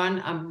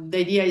 21. The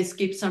idea is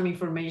keep some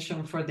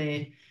information for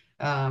the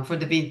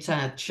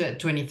vintage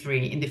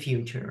 23 in the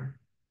future.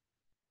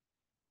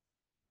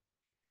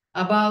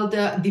 About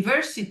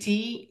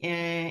diversity,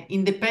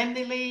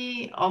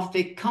 independently of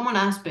the common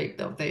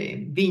aspect of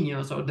the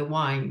vinos or the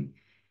wine,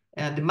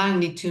 the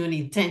magnitude,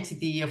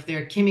 intensity of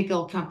their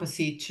chemical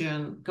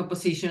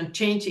composition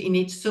change in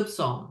each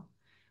subzone,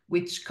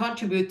 which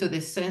contribute to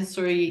the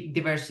sensory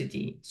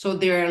diversity. So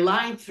there are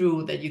lines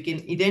through that you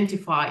can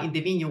identify in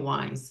the Vigno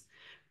wines,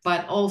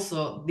 but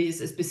also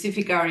these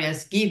specific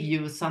areas give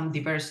you some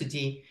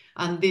diversity.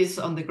 And this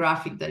on the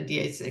graphic, the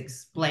idea is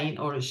explain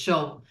or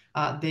show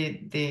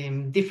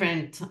the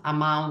different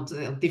amount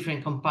of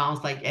different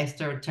compounds like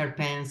ester,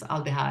 terpenes,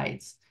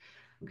 aldehydes.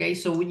 Okay,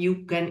 so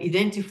you can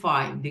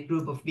identify the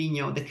group of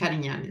Vigno, the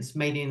Carignan is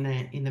made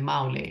in the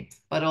Maule,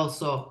 but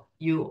also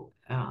you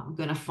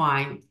gonna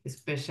find a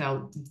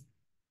special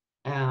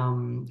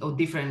or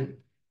different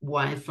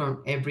wines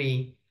from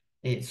every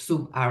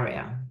sub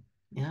area.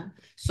 Yeah,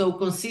 so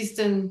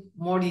consistent,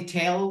 more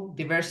detailed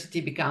diversity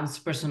becomes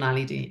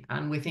personality,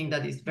 and we think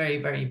that is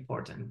very, very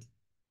important.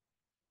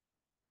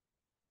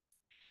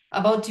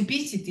 About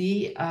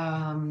typicity,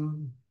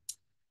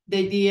 the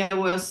idea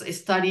was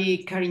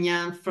study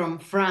Carignan from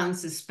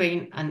France,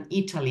 Spain, and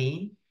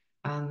Italy.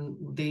 And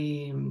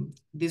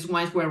these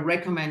wines were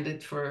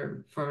recommended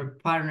for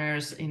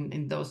partners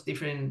in those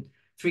different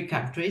 3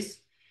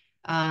 countries.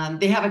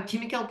 They have a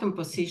chemical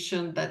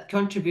composition that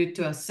contribute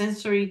to a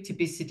sensory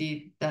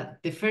typicity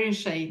that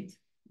differentiate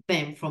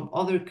them from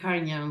other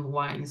Carignan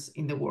wines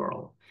in the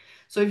world.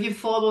 So if you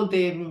follow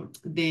the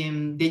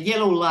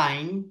yellow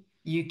line,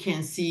 you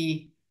can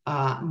see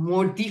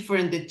more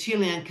different the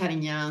Chilean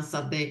Carignans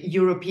than the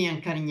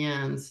European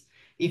Carignans.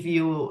 If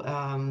you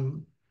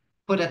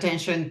put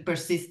attention,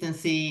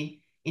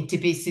 persistency, in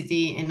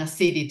typicity, and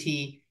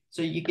acidity,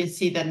 so you can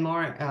see that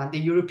more the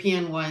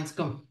European wines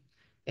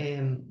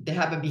they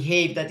have a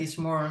behavior that is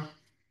more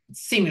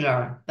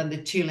similar than the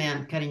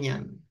Chilean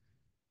Carignan.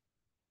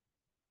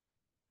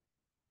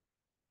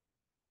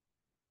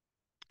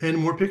 And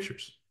more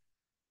pictures.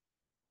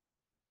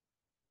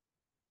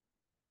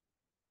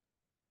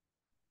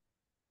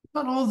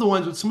 Not all of the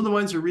wines, but some of the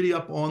wines are really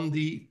up on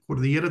the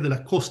Cordillera de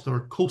la Costa,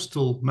 or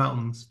coastal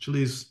mountains,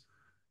 Chile's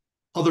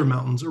other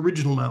mountains,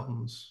 original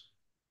mountains.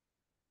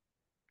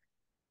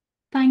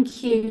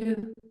 Thank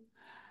you,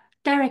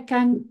 Derek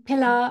and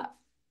Pilar.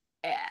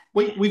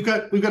 Wait, we've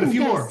got a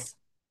few more.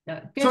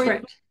 Yeah, Go for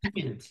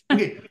it.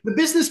 Okay, the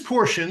business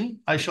portion,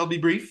 I shall be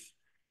brief.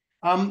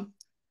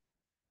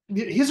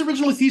 His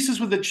original thesis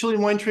was that the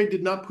Chilean wine trade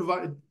did not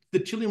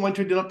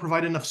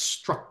provide enough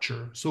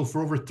structure. So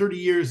for over 30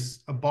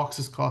 years, a box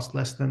has cost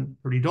less than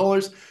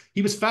 $30.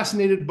 He was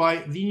fascinated by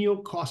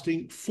Vigno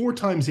costing 4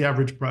 times the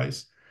average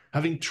price,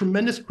 having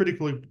tremendous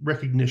critical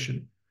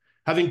recognition,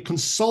 having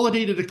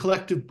consolidated a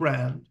collective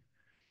brand,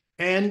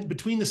 and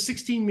between the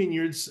 16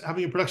 vineyards,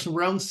 having a production of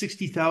around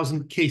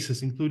 60,000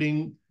 cases,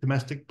 including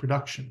domestic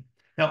production.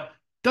 Now,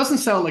 doesn't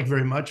sound like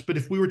very much, but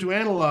if we were to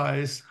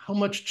analyze how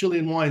much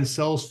Chilean wine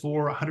sells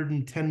for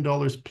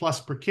 $110 plus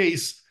per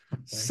case,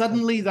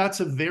 suddenly that's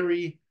a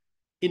very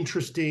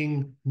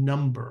interesting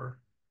number.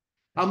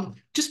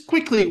 Just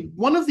quickly,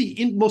 one of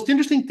the most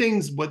interesting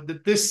things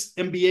that this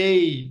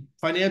MBA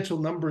financial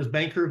numbers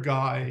banker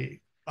guy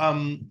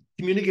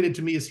communicated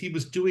to me as he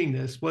was doing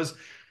this was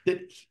that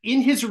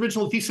in his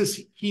original thesis,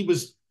 he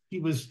was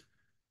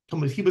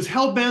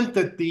hell-bent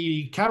that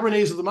the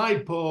Cabernets of the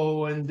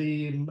Maipo and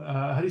the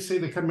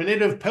the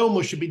Cabernet of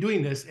Pelmo should be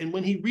doing this. And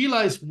when he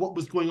realized what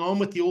was going on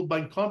with the Old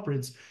Vine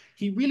Conference,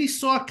 he really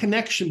saw a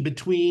connection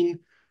between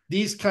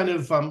these kind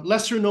of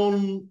lesser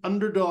known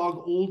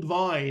underdog old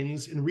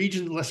vines in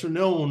regions lesser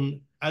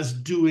known as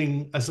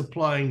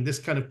applying this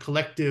kind of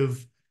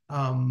collective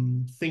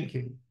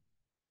thinking.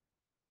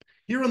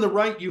 Here on the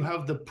right, you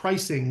have the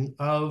pricing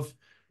of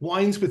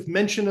wines with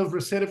mention of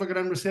Reserva,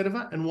 Gran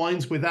Reserva, and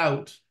wines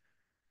without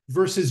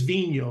versus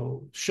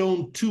Vigno,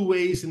 shown two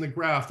ways in the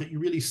graph that you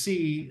really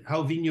see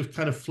how Vigno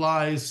kind of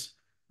flies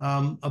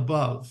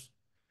above.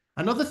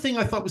 Another thing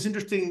I thought was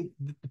interesting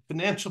that the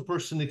financial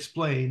person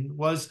explained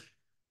was,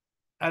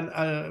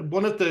 and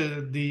one of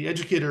the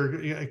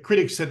educator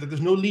critics said that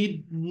there's no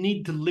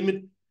need to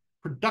limit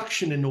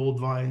production in old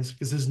vines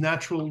because there's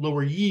natural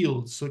lower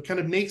yields. So it kind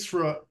of makes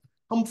for a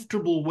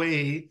comfortable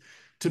way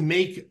to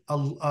make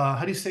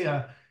how do you say,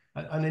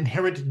 an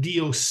inherent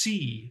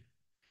DOC.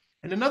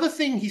 And another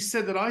thing he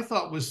said that I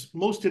thought was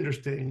most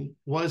interesting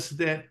was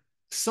that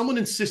someone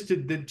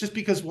insisted that just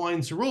because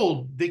wines are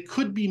old, they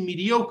could be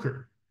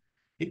mediocre.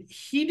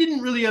 He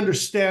didn't really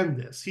understand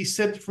this. He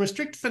said, from a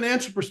strict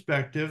financial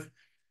perspective,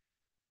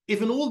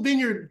 if an old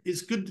vineyard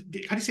is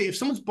good, how do you say, if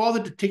someone's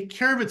bothered to take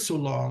care of it so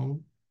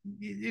long,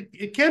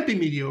 it can't be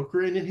mediocre.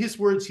 And in his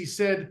words, he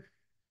said,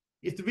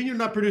 if the vineyard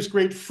not produced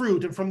great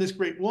fruit and from this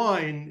great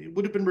wine, it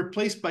would have been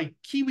replaced by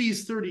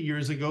kiwis 30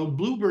 years ago,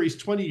 blueberries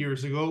 20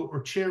 years ago,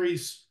 or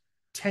cherries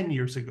 10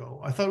 years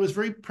ago. I thought it was a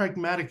very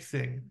pragmatic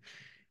thing.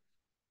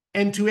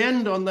 And to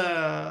end on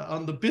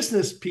the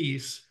business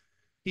piece,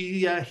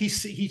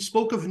 he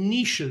spoke of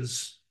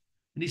niches,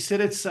 and he said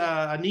it's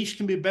a niche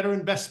can be a better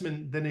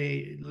investment than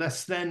a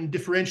less than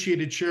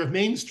differentiated share of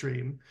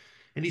mainstream.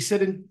 And he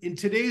said in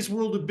today's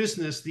world of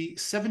business, the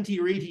 70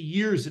 or 80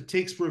 years it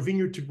takes for a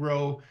vineyard to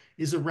grow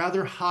is a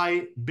rather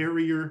high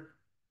barrier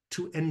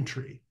to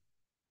entry.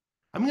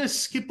 I'm going to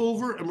skip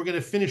over and we're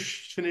going to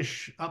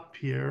finish up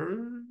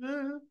here.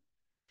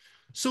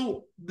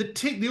 So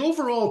the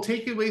overall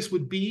takeaways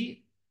would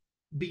be,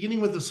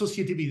 beginning with the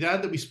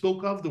associatividad that we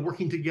spoke of, the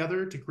working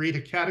together to create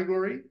a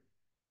category.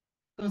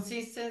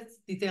 Consistent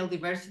detail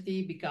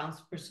diversity becomes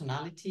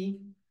personality.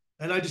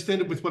 And I just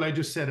ended with what I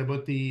just said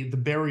about the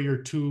barrier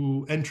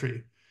to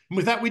entry. And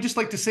with that, we just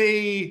like to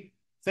say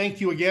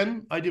thank you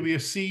again,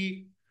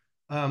 IWSC,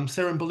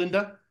 Sarah and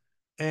Belinda,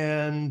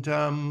 and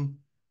to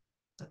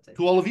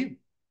all of you.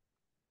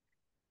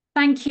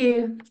 Thank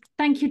you.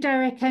 Thank you,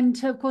 Derek, and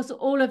to, of course,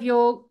 all of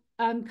your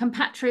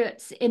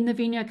compatriots in the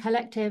Vigno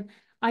Collective.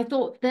 I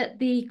thought that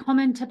the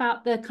comment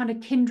about the kind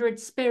of kindred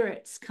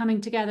spirits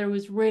coming together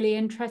was really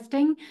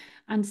interesting.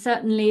 And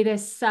certainly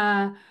this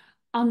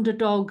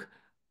underdog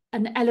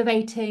and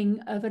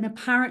elevating of an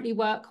apparently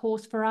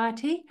workhorse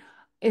variety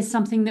is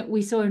something that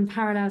we saw in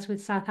parallels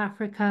with South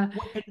Africa.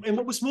 And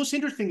what was most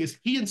interesting is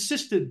he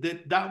insisted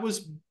that that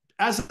was,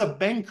 as a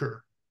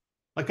banker,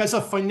 like as a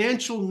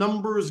financial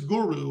numbers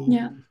guru,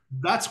 yeah,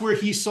 that's where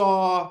he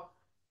saw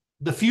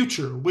the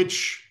future,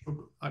 which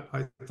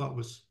I thought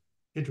was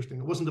interesting.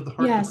 It wasn't of the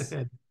heart, yes, but the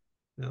head.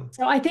 No.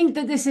 So I think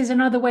that this is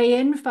another way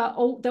in for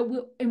old,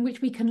 in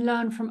which we can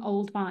learn from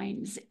old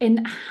vines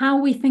in how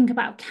we think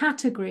about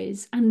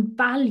categories and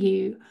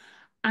value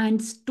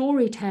and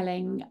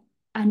storytelling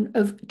and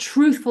of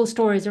truthful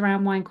stories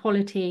around wine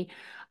quality.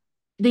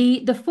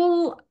 The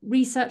full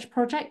research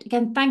project,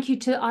 again, thank you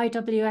to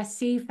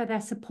IWSC for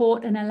their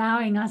support and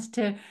allowing us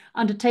to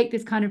undertake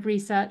this kind of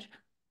research.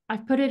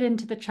 I've put it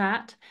into the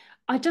chat.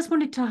 I just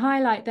wanted to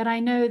highlight that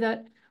I know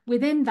that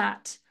within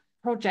that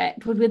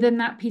project, within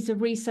that piece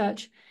of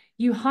research,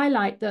 you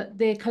highlight that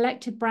the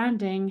collective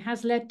branding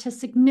has led to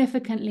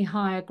significantly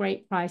higher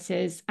grape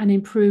prices and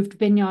improved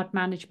vineyard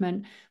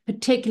management,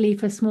 particularly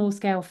for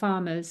small-scale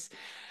farmers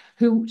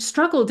who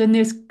struggled in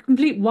this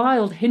complete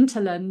wild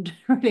hinterland,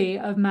 really,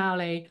 of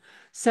Maule.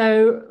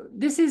 So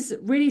this is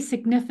really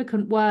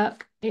significant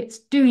work. It's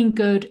doing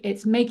good.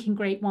 It's making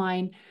great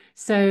wine.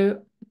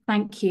 So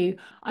thank you.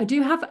 I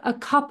do have a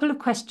couple of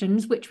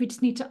questions, which we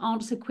just need to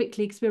answer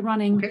quickly because we're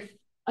running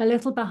a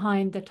little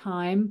behind the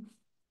time.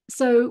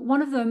 So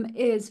one of them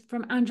is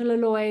from Angela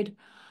Lloyd.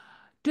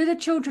 Do the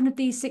children of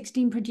these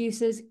 16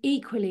 producers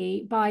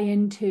equally buy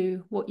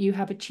into what you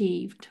have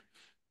achieved?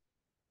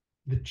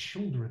 The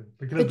children.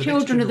 The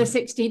children of the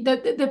 16,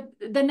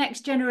 the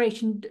next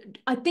generation.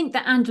 I think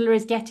that Angela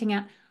is getting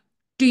at,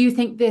 do you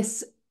think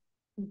this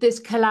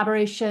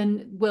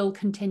collaboration will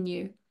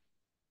continue?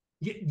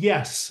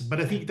 Yes, but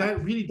I think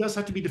that really does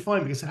have to be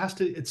defined, because it has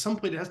to, at some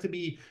point, it has to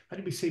be, how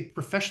do we say,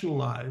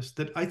 professionalized.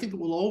 That I think it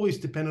will always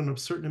depend on a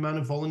certain amount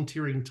of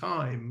volunteering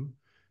time,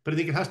 but I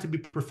think it has to be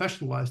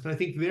professionalized. And I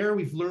think there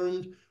we've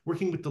learned,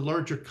 working with the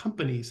larger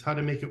companies, how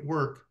to make it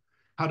work,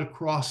 how to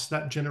cross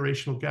that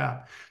generational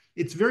gap.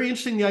 It's very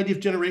interesting, the idea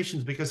of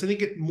generations, because I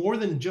think it, more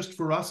than just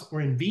for us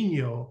or in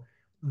Vigno,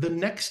 the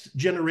next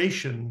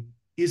generation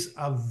is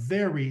a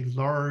very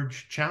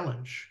large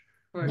challenge.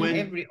 For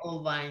every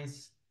old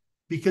vines.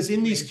 Because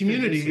in these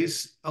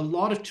communities, a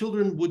lot of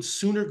children would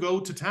sooner go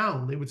to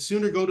town. They would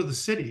sooner go to the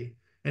city.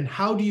 And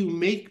how do you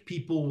make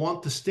people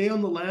want to stay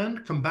on the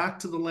land, come back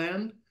to the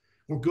land,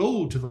 or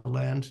go to the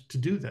land to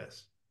do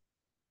this?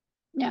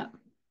 Yeah.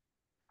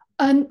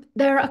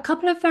 There are a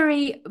couple of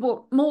very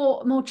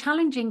more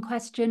challenging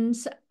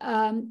questions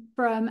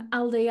from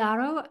Alda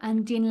Yarrow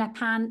and Dean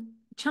Lepan,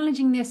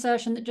 challenging the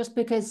assertion that just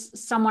because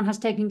someone has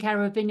taken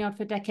care of a vineyard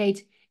for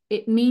decades,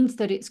 it means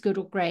that it's good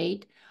or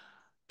great.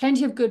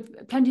 Plenty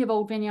of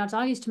old vineyards.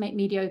 I used to make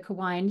mediocre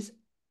wines.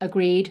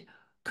 Agreed.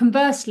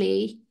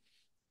 Conversely,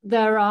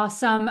 there are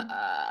some,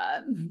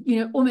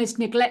 almost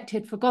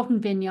neglected, forgotten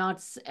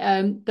vineyards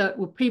that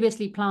were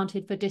previously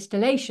planted for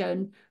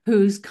distillation,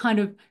 whose kind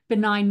of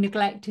benign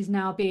neglect is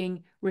now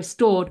being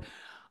restored.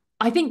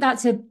 I think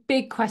that's a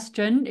big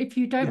question. If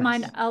you don't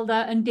mind, Yes.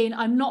 Elda and Dean,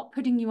 I'm not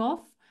putting you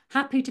off.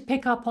 Happy to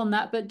pick up on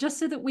that, but just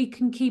so that we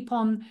can keep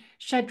on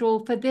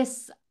schedule for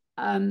this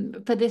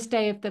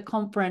day of the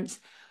conference,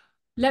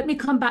 let me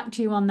come back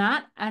to you on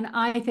that. And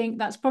I think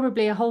that's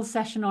probably a whole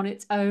session on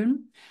its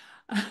own.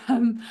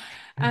 Um,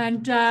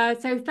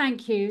 so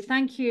thank you.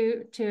 Thank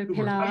you to Super.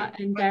 Pilar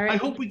and I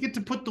Derek. hope we get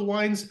to put the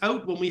wines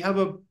out when we have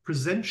a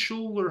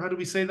presential, or how do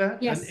we say that? An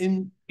Yes,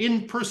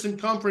 in-person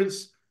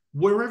conference,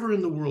 wherever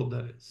in the world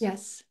that is.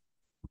 yes.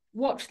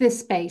 Watch this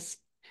space.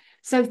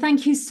 So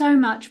thank you so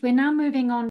much. We're now moving on